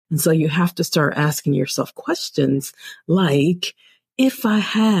And so you have to start asking yourself questions like, if I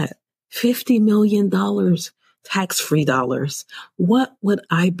had $50 million tax-free dollars, what would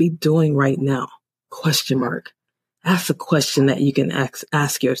I be doing right now? Question mark. That's a question that you can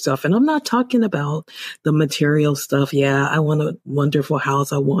ask yourself. And I'm not talking about the material stuff. Yeah, I want a wonderful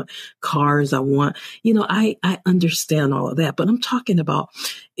house. I want cars. I understand all of that. But I'm talking about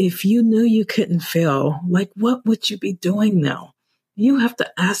if you knew you couldn't fail, like what would you be doing now? You have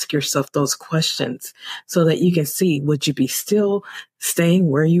to ask yourself those questions so that you can see, would you be still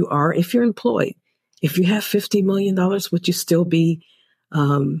staying where you are if you're employed? If you have $50 million, would you still be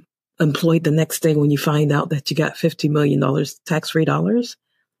employed the next day when you find out that you got $50 million tax-free dollars?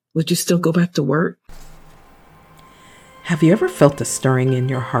 Would you still go back to work? Have you ever felt a stirring in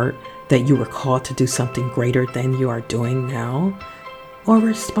your heart that you were called to do something greater than you are doing now? Or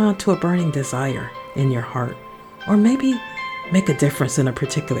respond to a burning desire in your heart? Or maybe make a difference in a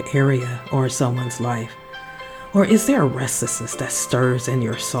particular area or someone's life? Or is there a restlessness that stirs in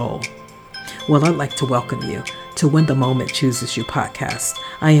your soul? Well, I'd like to welcome you to When the Moment Chooses You podcast.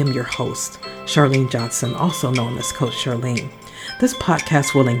 I am your host, Charlene Johnson, also known as Coach Charlene. This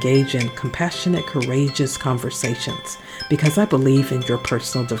podcast will engage in compassionate, courageous conversations because I believe in your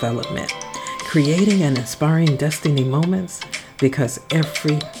personal development, creating and inspiring destiny moments because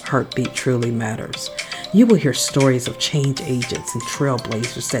every heartbeat truly matters. You will hear stories of change agents and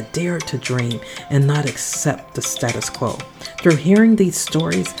trailblazers that dare to dream and not accept the status quo. Through hearing these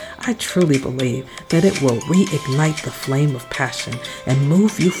stories, I truly believe that it will reignite the flame of passion and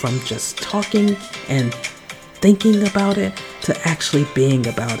move you from just talking and thinking about it to actually being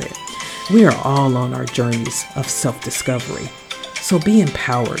about it. We are all on our journeys of self-discovery. So be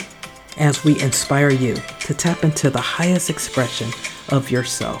empowered as we inspire you to tap into the highest expression of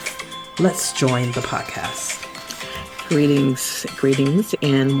yourself. Let's join the podcast. Greetings,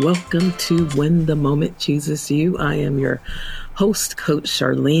 and welcome to When the Moment Chooses You. I am your host, Coach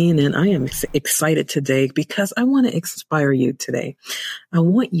Charlene, and I am excited today because I want to inspire you today. I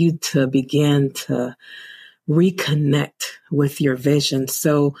want you to begin to reconnect with your vision.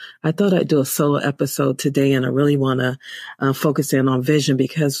 So I thought I'd do a solo episode today, and I really want to focus in on vision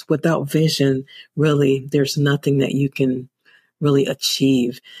because without vision, really, there's nothing that you can really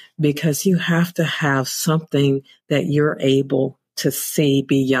achieve, because you have to have something that you're able to see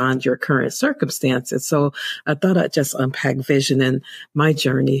beyond your current circumstances. So I thought I'd just unpack vision and my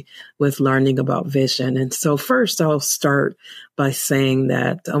journey with learning about vision. And so first I'll start by saying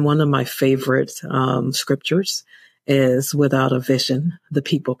that one of my favorite scriptures is, without a vision, the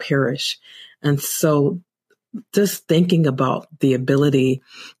people perish. And so just thinking about the ability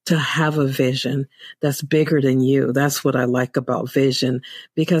to have a vision that's bigger than you. That's what I like about vision,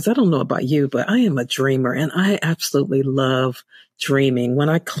 because I don't know about you, but I am a dreamer and I absolutely love dreaming. When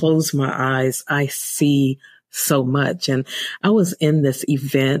I close my eyes, I see so much. And I was in this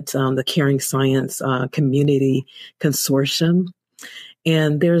event, the Caring Science Community Consortium,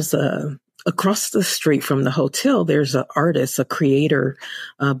 and there's across the street from the hotel, there's an artist, a creator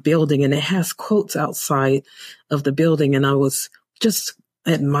building, and it has quotes outside of the building. And I was just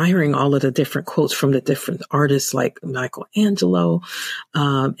admiring all of the different quotes from the different artists like Michelangelo.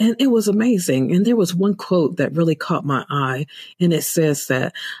 And it was amazing. And there was one quote that really caught my eye. And it says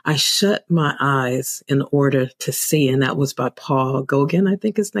that I shut my eyes in order to see. And that was by Paul Gauguin, I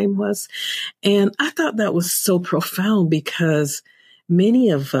think his name was. And I thought that was so profound because many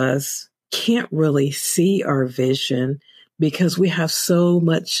of us can't really see our vision because we have so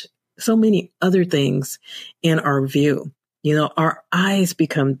many other things in our view. You know, our eyes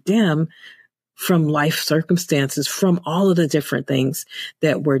become dim from life circumstances, from all of the different things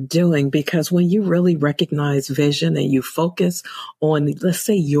that we're doing. Because when you really recognize vision and you focus on, let's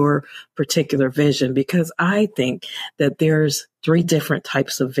say, your particular vision, because I think that there's 3 different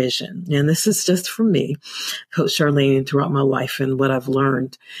types of vision. And this is just for me, Coach Charlene, throughout my life and what I've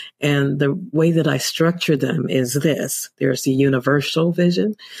learned. And the way that I structure them is this. There's the universal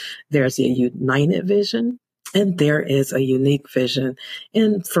vision. There's a united vision. And there is a unique vision.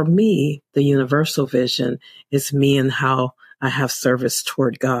 And for me, the universal vision is me and how I have service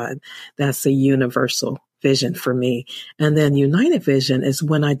toward God. That's a universal vision for me. And then united vision is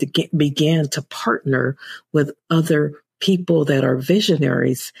when I began to partner with other people that are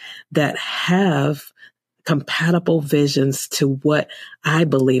visionaries that have compatible visions to what I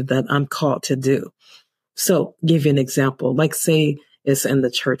believe that I'm called to do. So give you an example, like say, is in the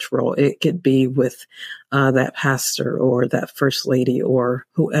church role. It could be with that pastor or that first lady or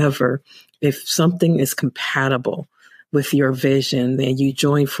whoever. If something is compatible, with your vision, then you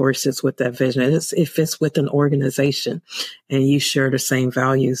join forces with that vision. If it's with an organization and you share the same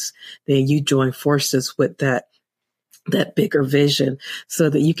values, then you join forces with that bigger vision so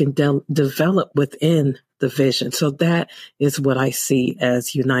that you can develop within the vision. So that is what I see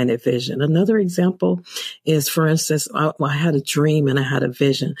as united vision. Another example is, for instance, I had a dream and I had a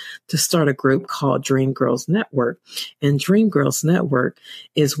vision to start a group called Dream Girls Network. And Dream Girls Network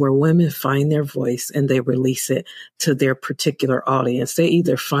is where women find their voice and they release it to their particular audience. They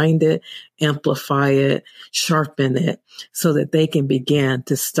either find it, amplify it, sharpen it so that they can begin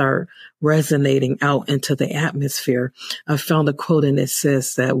to start resonating out into the atmosphere. I found a quote and it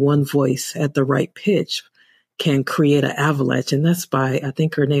says that one voice at the right pitch can create an avalanche. And that's by, I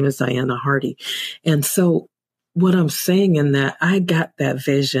think her name is Diana Hardy. And so what I'm saying in that, I got that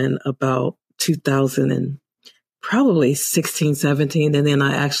vision about 2000 and probably 16, 17. And then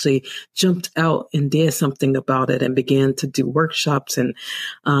I actually jumped out and did something about it and began to do workshops and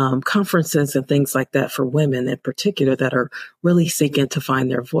conferences and things like that for women in particular that are really seeking to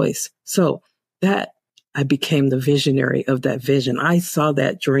find their voice. So that I became the visionary of that vision. I saw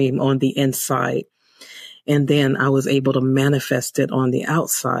that dream on the inside. And then I was able to manifest it on the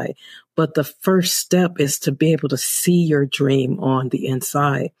outside. But the first step is to be able to see your dream on the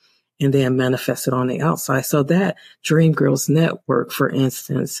inside and then manifest it on the outside. So that Dream Girls Network, for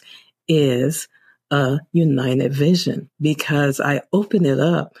instance, is a united vision because I open it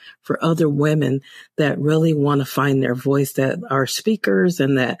up for other women that really want to find their voice, that are speakers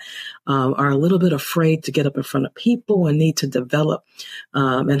and that are a little bit afraid to get up in front of people and need to develop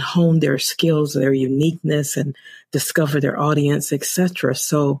and hone their skills, their uniqueness, and discover their audience, etc.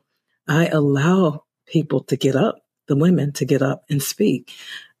 So I allow people to get up, the women to get up and speak.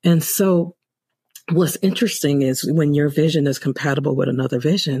 And so what's interesting is when your vision is compatible with another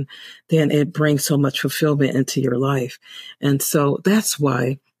vision, then it brings so much fulfillment into your life. And so that's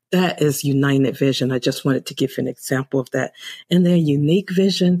why that is united vision. I just wanted to give you an example of that. And then unique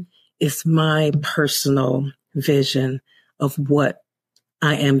vision is my personal vision of what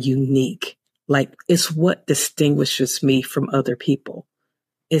I am unique. Like it's what distinguishes me from other people.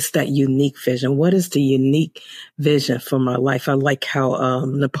 It's that unique vision. What is the unique vision for my life? I like how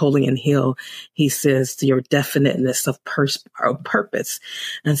Napoleon Hill, he says your definiteness of purpose.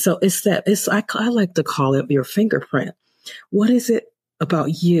 And so I like to call it your fingerprint. What is it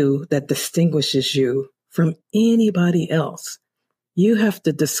about you that distinguishes you from anybody else? You have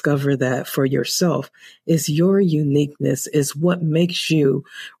to discover that for yourself. Is your uniqueness is what makes you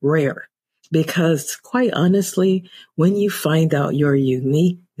rare. Because quite honestly, when you find out your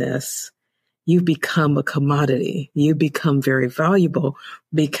uniqueness, you become a commodity. You become very valuable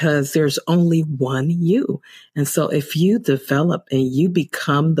because there's only one you. And so if you develop and you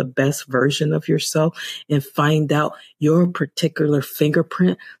become the best version of yourself and find out your particular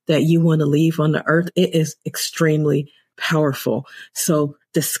fingerprint that you want to leave on the earth, it is extremely powerful. So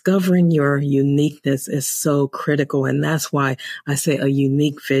discovering your uniqueness is so critical. And that's why I say a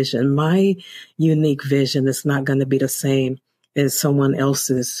unique vision. My unique vision is not going to be the same as someone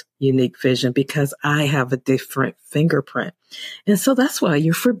else's unique vision because I have a different fingerprint. And so that's why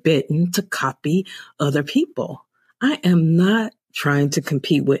you're forbidden to copy other people. I am not trying to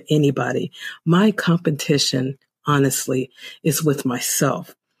compete with anybody. My competition, honestly, is with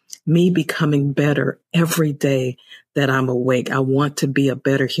myself. Me becoming better every day that I'm awake. I want to be a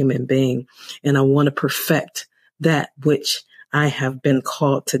better human being and I want to perfect that which I have been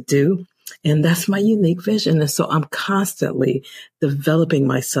called to do. And that's my unique vision. And so I'm constantly developing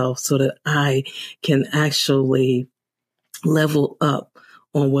myself so that I can actually level up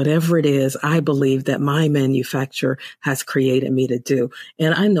on whatever it is I believe that my manufacturer has created me to do.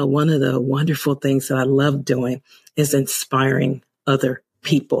 And I know one of the wonderful things that I love doing is inspiring other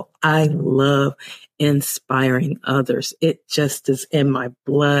people. I love inspiring others. It just is in my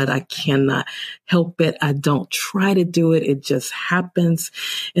blood. I cannot help it. I don't try to do it. It just happens.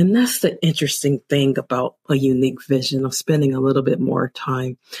 And that's the interesting thing about a unique vision, of spending a little bit more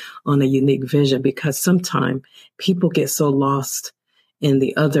time on a unique vision, because sometimes people get so lost in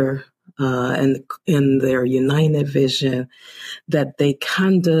the other and in their united vision that they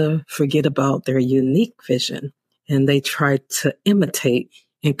kind of forget about their unique vision. And they try to imitate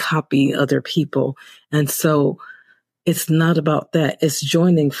and copy other people. And so it's not about that. It's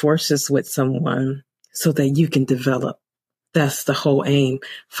joining forces with someone so that you can develop That's the whole aim,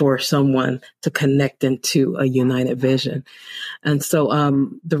 for someone to connect into a united vision. And so,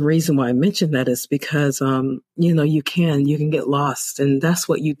 the reason why I mentioned that is because, you can get lost, and that's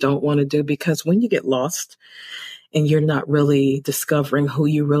what you don't want to do, because when you get lost and you're not really discovering who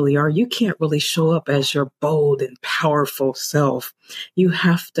you really are, you can't really show up as your bold and powerful self. You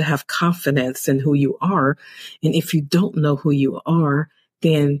have to have confidence in who you are. And if you don't know who you are,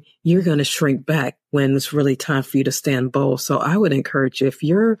 then you're going to shrink back when it's really time for you to stand bold. So I would encourage you, if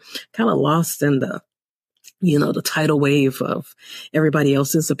you're kind of lost in the tidal wave of everybody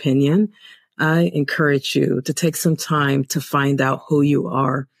else's opinion, I encourage you to take some time to find out who you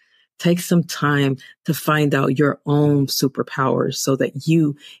are. Take some time to find out your own superpowers so that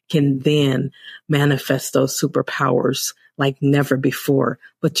you can then manifest those superpowers like never before.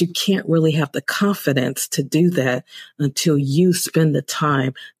 But you can't really have the confidence to do that until you spend the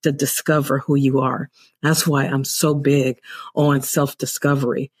time to discover who you are. That's why I'm so big on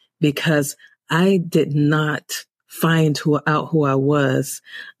self-discovery, because I did not find out who I was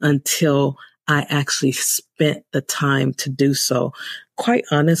until I actually spent the time to do so. Quite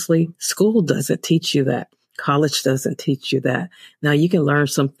honestly, school doesn't teach you that. College doesn't teach you that. Now, you can learn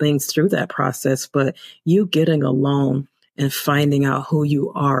some things through that process, but you getting alone and finding out who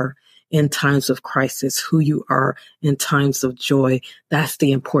you are in times of crisis, who you are in times of joy, that's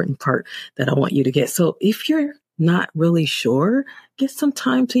the important part that I want you to get. So if you're not really sure, get some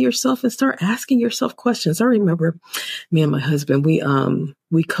time to yourself and start asking yourself questions. I remember me and my husband,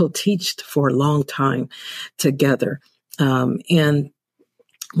 we co-teached for a long time together. And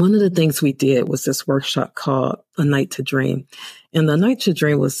one of the things we did was this workshop called A Night to Dream. And the Night to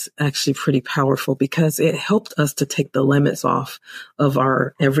Dream was actually pretty powerful because it helped us to take the limits off of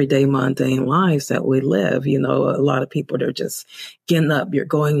our everyday mundane lives that we live. A lot of people, they're just getting up, you're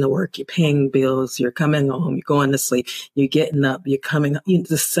going to work, you're paying bills, you're coming home, you're going to sleep, you're getting up, you're coming,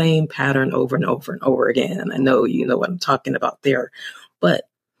 the same pattern over and over and over again. And I know you know what I'm talking about there, but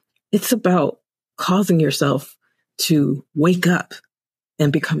it's about causing yourself to wake up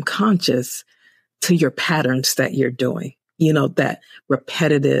and become conscious to your patterns that you're doing. That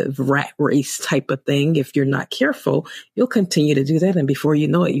repetitive rat race type of thing. If you're not careful, you'll continue to do that. And before you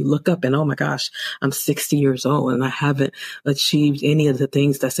know it, you look up and, oh my gosh, I'm 60 years old and I haven't achieved any of the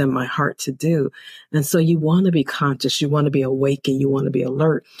things that's in my heart to do. And so you want to be conscious, you want to be awake, and you want to be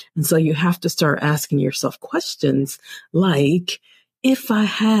alert. And so you have to start asking yourself questions like, if I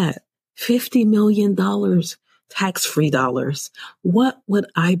had $50 million tax-free dollars, what would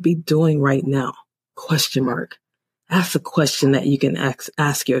I be doing right now? Question mark. That's a question that you can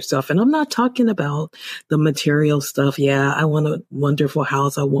ask yourself. And I'm not talking about the material stuff. Yeah, I want a wonderful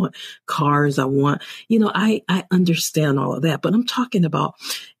house. I want cars. I understand all of that. But I'm talking about,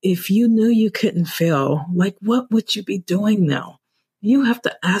 if you knew you couldn't fail, like, what would you be doing now? You have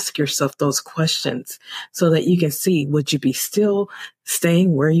to ask yourself those questions so that you can see, would you be still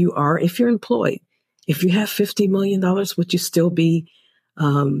staying where you are if you're employed? If you have $50 million, would you still be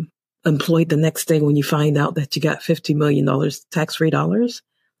employed the next day when you find out that you got $50 million tax-free dollars?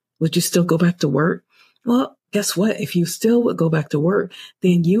 Would you still go back to work? Well, guess what? If you still would go back to work,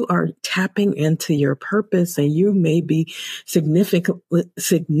 then you are tapping into your purpose, and you may be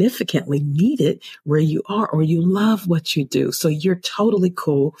significantly needed where you are, or you love what you do. So you're totally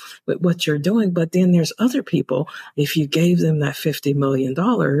cool with what you're doing. But then there's other people, if you gave them that $50 million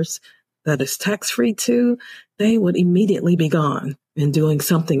that is tax-free too, they would immediately be gone and doing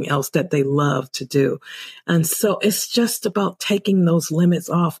something else that they love to do. And so it's just about taking those limits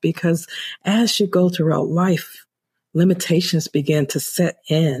off, because as you go throughout life, limitations begin to set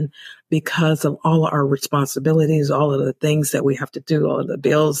in because of all of our responsibilities, all of the things that we have to do, all of the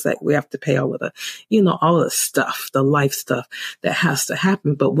bills that we have to pay, all of the stuff, the life stuff that has to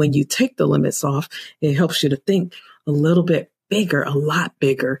happen. But when you take the limits off, it helps you to think a little bit bigger, a lot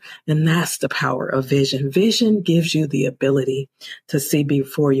bigger. And that's the power of vision. Vision gives you the ability to see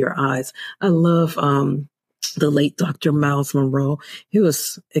before your eyes. I love the late Dr. Miles Monroe. He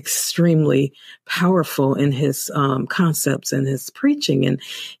was extremely powerful in his concepts and his preaching. And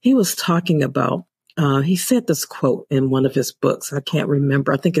he was talking about, he said this quote in one of his books. I can't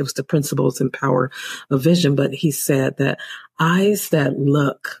remember. I think it was The Principles and Power of Vision. But he said that eyes that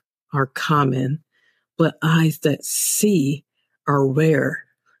look are common, but eyes that see are rare.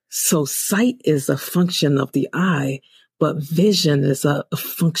 So sight is a function of the eye, but vision is a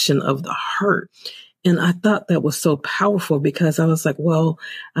function of the heart. And I thought that was so powerful, because I was like, well,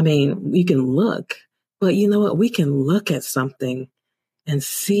 I mean, we can look, but you know what? We can look at something and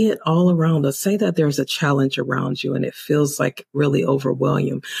see it all around us. Say that there's a challenge around you and it feels like really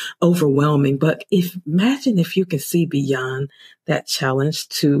overwhelming. But imagine if you can see beyond that challenge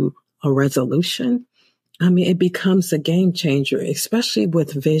to a resolution. I mean, it becomes a game changer, especially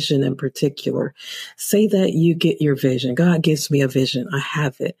with vision in particular. Say that you get your vision. God gives me a vision. I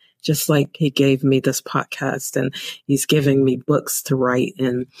have it. Just like he gave me this podcast, and he's giving me books to write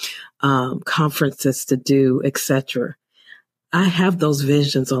and conferences to do, etc. I have those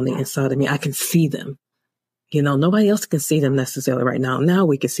visions on the inside of me. I can see them. Nobody else can see them necessarily right now. Now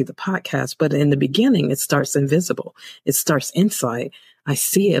we can see the podcast, but in the beginning, it starts invisible. It starts inside. I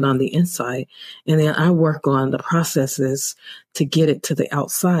see it on the inside, and then I work on the processes to get it to the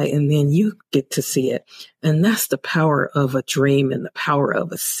outside, and then you get to see it. And that's the power of a dream and the power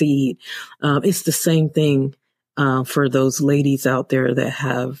of a seed. It's the same thing for those ladies out there that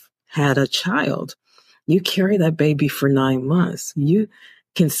have had a child. You carry that baby for 9 months. You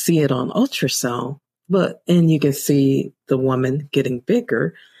can see it on ultrasound, and you can see the woman getting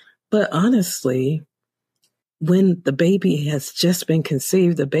bigger. But honestly, when the baby has just been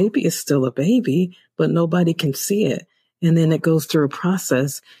conceived, the baby is still a baby, but nobody can see it. And then it goes through a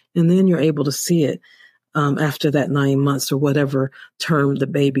process, and then you're able to see it after that 9 months or whatever term the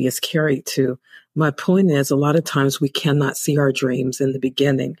baby is carried to. My point is, a lot of times we cannot see our dreams in the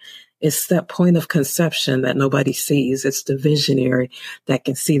beginning. It's that point of conception that nobody sees. It's the visionary that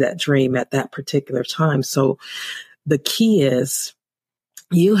can see that dream at that particular time. So the key is,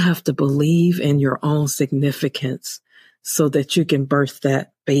 you have to believe in your own significance so that you can birth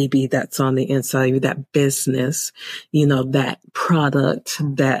that baby that's on the inside of you, that business, that product,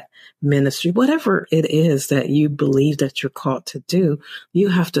 that ministry, whatever it is that you believe that you're called to do. You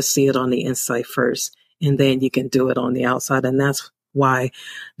have to see it on the inside first, and then you can do it on the outside. And that's why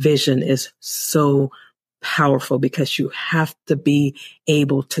vision is so powerful, because you have to be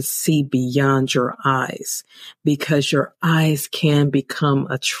able to see beyond your eyes, because your eyes can become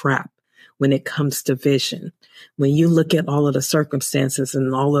a trap when it comes to vision. When you look at all of the circumstances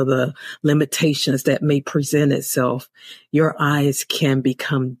and all of the limitations that may present itself, your eyes can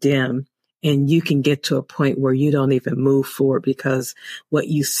become dim, and you can get to a point where you don't even move forward because what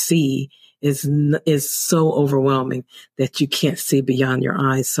you see is so overwhelming that you can't see beyond your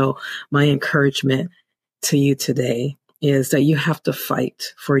eyes. So my encouragement to you today is that you have to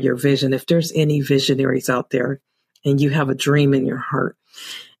fight for your vision. If there's any visionaries out there and you have a dream in your heart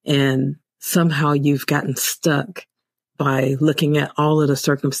and somehow you've gotten stuck by looking at all of the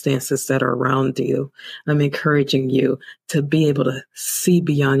circumstances that are around you, I'm encouraging you to be able to see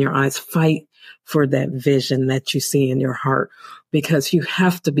beyond your eyes, fight for that vision that you see in your heart, because you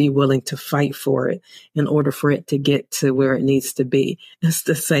have to be willing to fight for it in order for it to get to where it needs to be. It's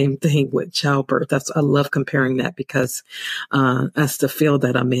the same thing with childbirth. I love comparing that because that's the field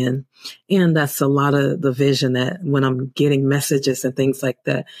that I'm in. And that's a lot of the vision that when I'm getting messages and things like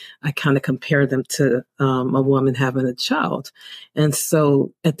that, I kind of compare them to a woman having a child. And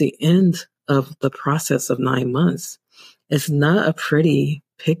so at the end of the process of 9 months, it's not a pretty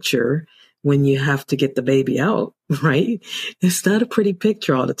picture when you have to get the baby out, right? It's not a pretty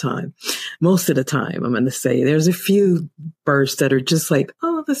picture all the time. Most of the time, I'm going to say there's a few births that are just like,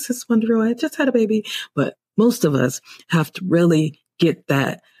 oh, this is wonderful. I just had a baby. But most of us have to really get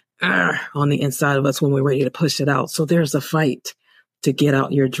that on the inside of us when we're ready to push it out. So there's a fight to get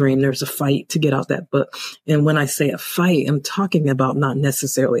out your dream. There's a fight to get out that book. And when I say a fight, I'm talking about not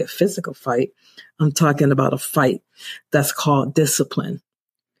necessarily a physical fight. I'm talking about a fight that's called discipline.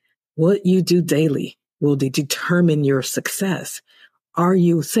 What you do daily will determine your success.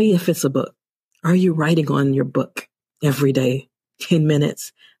 Say if it's a book, are you writing on your book every day, 10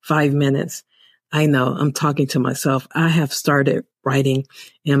 minutes, 5 minutes? I know I'm talking to myself. I have started writing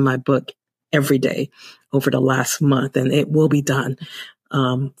in my book every day over the last month, and it will be done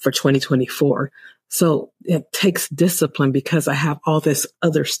for 2024. So it takes discipline because I have all this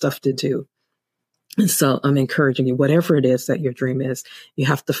other stuff to do. And so I'm encouraging you, whatever it is that your dream is, you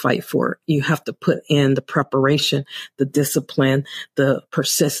have to fight for it. You have to put in the preparation, the discipline, the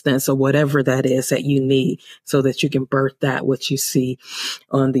persistence, or whatever that is that you need so that you can birth that which you see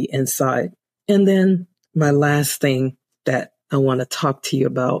on the inside. And then my last thing that I want to talk to you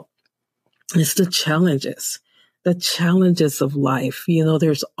about is the challenges of life.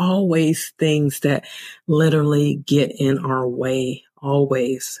 There's always things that literally get in our way.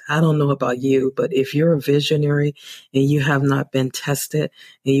 Always. I don't know about you, but if you're a visionary and you have not been tested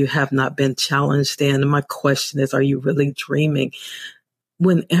and you have not been challenged, then my question is, are you really dreaming?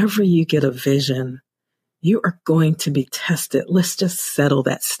 Whenever you get a vision, you are going to be tested. Let's just settle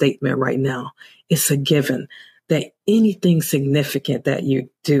that statement right now. It's a given that anything significant that you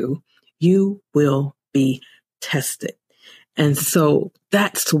do, you will be tested. And so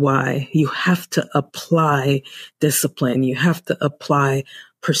that's why you have to apply discipline. You have to apply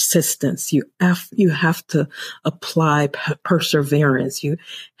persistence. You have to apply perseverance. You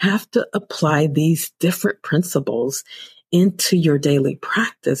have to apply these different principles into your daily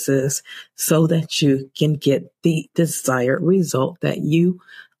practices so that you can get the desired result that you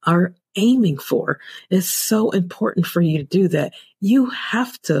are aiming for. It's so important for you to do that. You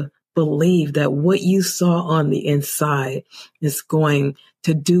have to believe that what you saw on the inside is going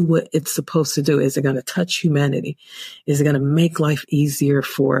to do what it's supposed to do. Is it going to touch humanity? Is it going to make life easier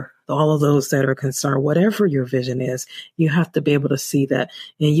for all of those that are concerned? Whatever your vision is, you have to be able to see that,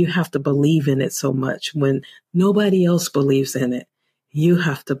 and you have to believe in it so much. When nobody else believes in it, you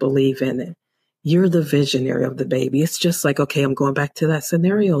have to believe in it. You're the visionary of the baby. It's just like, okay, I'm going back to that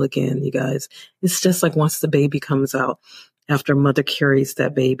scenario again, you guys. It's just like once the baby comes out, after mother carries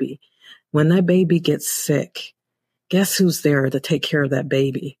that baby, when that baby gets sick, guess who's there to take care of that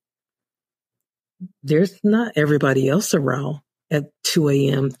baby? There's not everybody else around at 2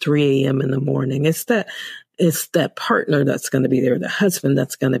 a.m., 3 a.m. in the morning. It's that partner that's going to be there, the husband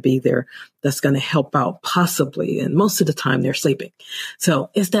that's going to be there, that's going to help out possibly. And most of the time they're sleeping. So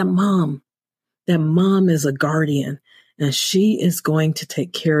it's that mom. That mom is a guardian, and she is going to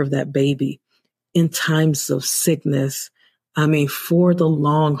take care of that baby in times of sickness. I mean, for the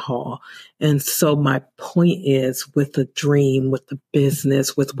long haul. And so my point is, with the dream, with the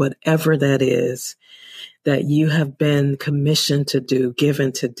business, with whatever that is that you have been commissioned to do,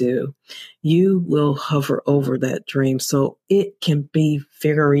 given to do, you will hover over that dream. So it can be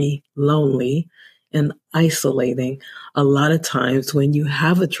very lonely and isolating a lot of times when you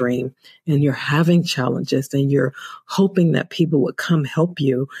have a dream and you're having challenges and you're hoping that people would come help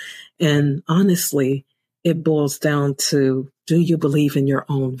you. And honestly, it boils down to, do you believe in your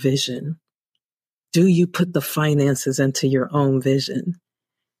own vision? Do you put the finances into your own vision?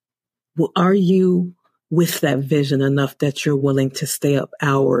 Well, are you with that vision enough that you're willing to stay up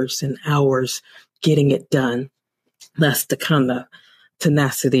hours and hours getting it done? That's the kind of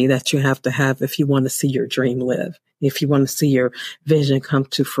tenacity that you have to have if you want to see your dream live. If you want to see your vision come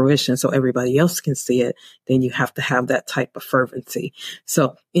to fruition so everybody else can see it, then you have to have that type of fervency.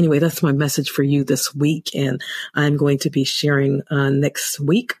 So anyway, that's my message for you this week. And I'm going to be sharing next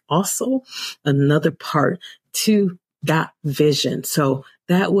week also another part to Got Vision. So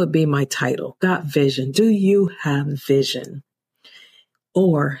that would be my title, Got Vision. Do you have vision?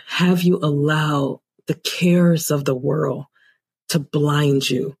 Or have you allowed the cares of the world to blind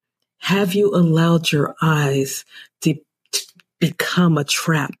you? Have you allowed your eyes to become a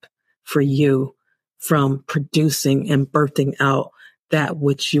trap for you from producing and birthing out that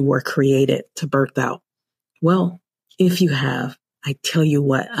which you were created to birth out? Well, if you have, I tell you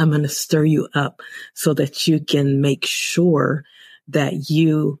what, I'm going to stir you up so that you can make sure that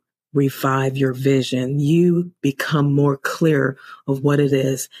you revive your vision. You become more clear of what it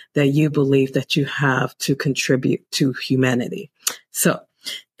is that you believe that you have to contribute to humanity. So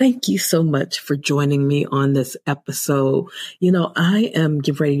thank you so much for joining me on this episode. You know, I am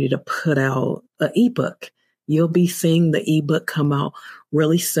getting ready to put out an ebook. You'll be seeing the ebook come out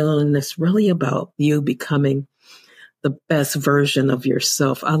really soon. And it's really about you becoming the best version of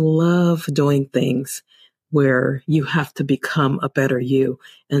yourself. I love doing things where you have to become a better you.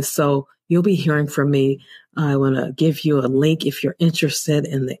 And so you'll be hearing from me. I want to give you a link if you're interested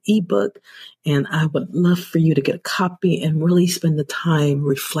in the ebook. And I would love for you to get a copy and really spend the time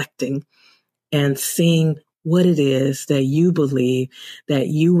reflecting and seeing what it is that you believe that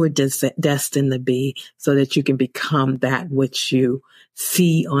you were destined to be so that you can become that which you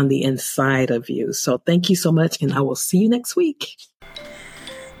see on the inside of you. So thank you so much, and I will see you next week.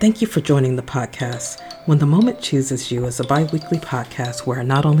 Thank you for joining the podcast. When the Moment Chooses You is a bi-weekly podcast where I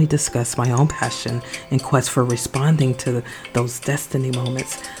not only discuss my own passion and quest for responding to those destiny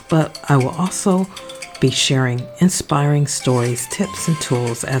moments, but I will also be sharing inspiring stories, tips, and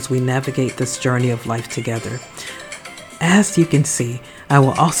tools as we navigate this journey of life together. As you can see, I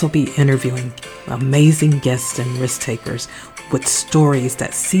will also be interviewing amazing guests and risk takers with stories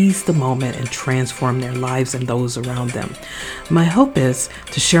that seize the moment and transform their lives and those around them. My hope is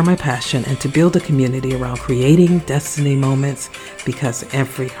to share my passion and to build a community around creating destiny moments, because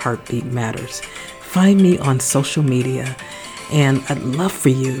every heartbeat matters. Find me on social media, and I'd love for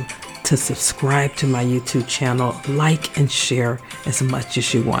you to subscribe to my YouTube channel, like and share as much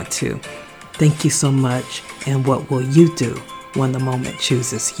as you want to. Thank you so much, and what will you do when the moment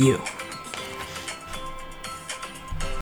chooses you?